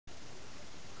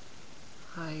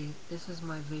Hi, this is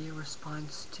my video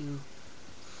response to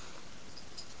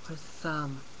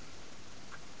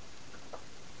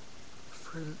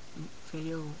for the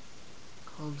video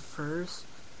called Furs.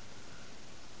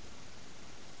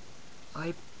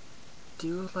 I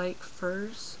do like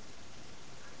furs,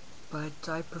 but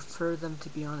I prefer them to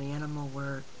be on the animal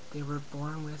where they were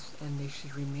born with, and they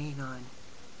should remain on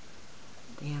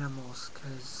the animals,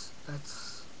 because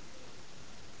that's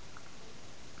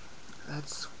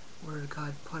where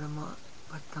God put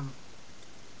them.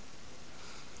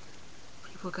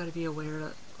 People got to be aware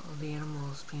of the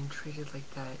animals being treated like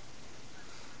that,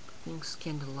 being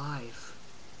skinned alive.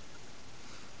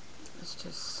 It's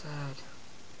just sad.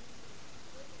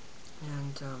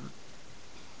 And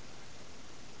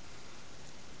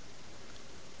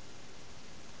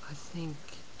I think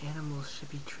animals should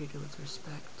be treated with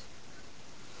respect.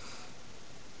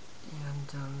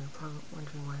 And you're probably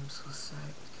wondering why I'm so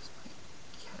sad, because my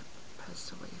cat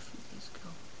passed away a few days ago.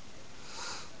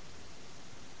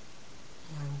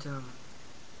 And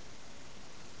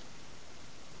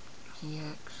he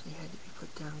actually had to be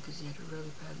put down because he had a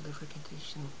really bad liver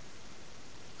condition.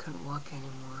 Couldn't walk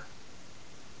anymore.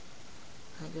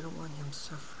 I didn't want him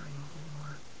suffering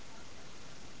anymore.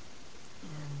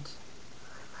 And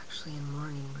I'm actually in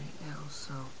mourning right now,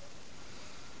 so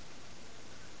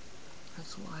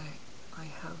that's why I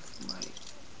have my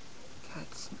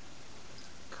cat's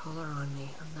collar on me.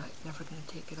 I'm never gonna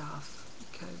take it off,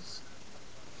 because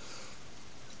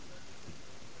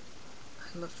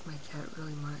I loved my cat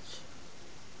really much.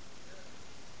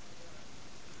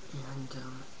 And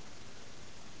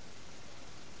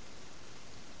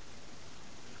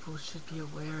people should be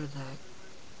aware that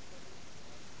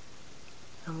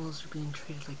animals are being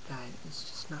treated like that. It's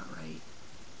just not right.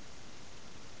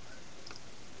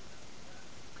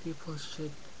 People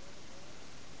should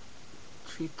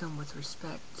treat them with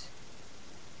respect,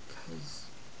 because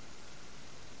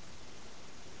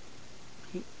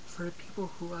for the people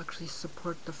who actually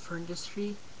support the fur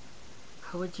industry,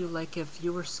 how would you like if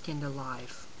you were skinned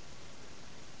alive?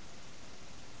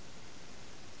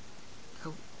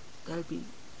 That'd be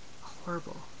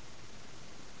horrible.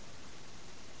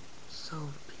 So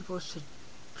people should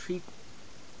treat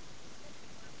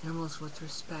animals with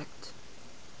respect,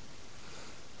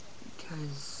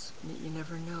 because you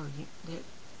never know.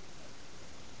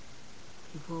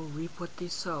 People reap what they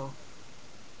sow.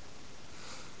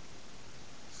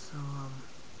 So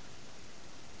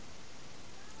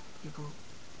people,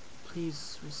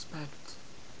 please respect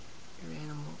your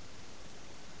animal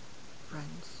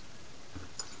friends,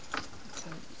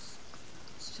 because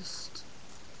it's just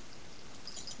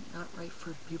not right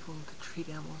for people to treat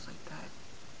animals like that.